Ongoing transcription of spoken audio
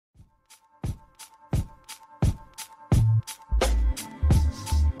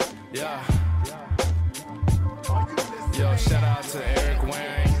Yeah. Yo, shout out to Eric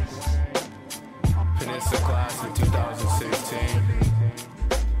Waring, Peninsula class in 2016.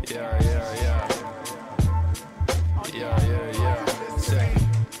 Yeah. Check.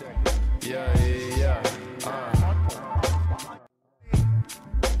 Yeah.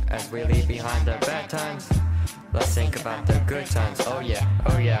 As we leave behind the bad times, let's think about the good times. Oh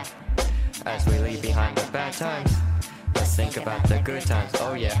yeah. As we leave behind the bad times, let's think about the good times.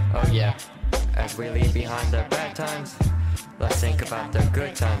 Oh yeah. As we leave behind the bad times, let's think about the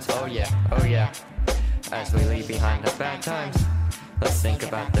good times. Oh yeah. As we leave behind the bad times, let's think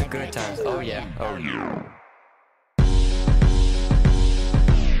about the good times. Oh yeah.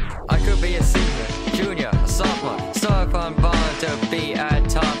 I could be a senior, junior, a sophomore, starting from bottom to be at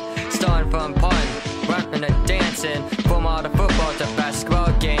top, starting from pun, rapping and dancing, from all the football to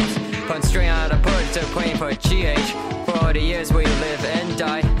basketball games, from straight out of put to playing for GH. For all the years we live and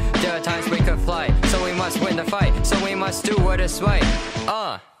die, there are times we could fly, so we must win the fight, so we must do what is right.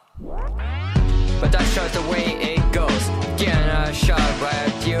 But that's just the way it goes. Getting a shot right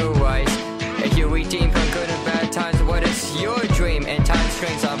at you, right? If you redeem from good and bad times, what is your dream? And time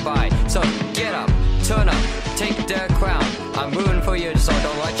strings are by. So get up, turn up, take the crown. I'm rooting for you, so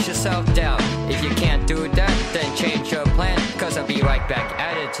don't let yourself down. If you can't do that, then change your plan, cause I'll be right back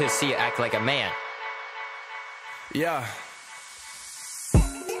at it to see you act like a man. Yeah.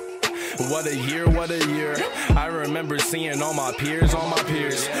 What a year. I remember seeing all my peers,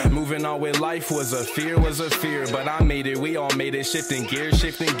 moving on with life was a fear, but I made it, we all made it, shifting gears,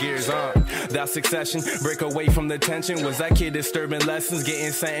 that succession, break away from the tension, was that kid disturbing lessons,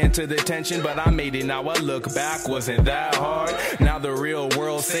 getting sent into detention, but I made it, now I look back, wasn't that hard, now the real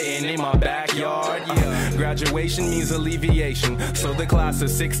world sitting in my backyard, graduation means alleviation, so the class of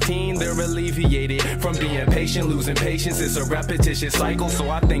 16, they're alleviated, from being patient, losing patience, it's a repetitious cycle, so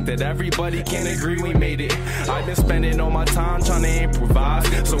I think that everybody can agree we made it. I've been spending all my time trying to improvise.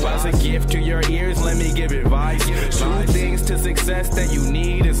 So as a gift to your ears, let me give advice. Two things to success that you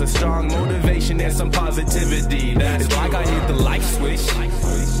need is a strong motivation and some positivity. It's like I hit the light switch.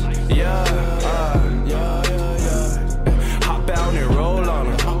 Yeah. Hop out and roll on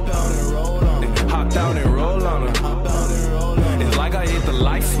them. Hop out and roll on them. It's like I hit the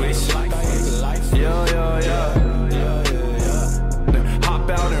light switch. Yeah. Hop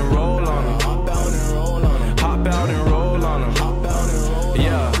out and roll on them. Hop out and roll on them.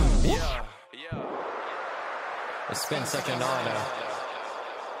 Yeah. It's been such an honor.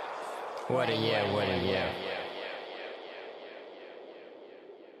 What a year.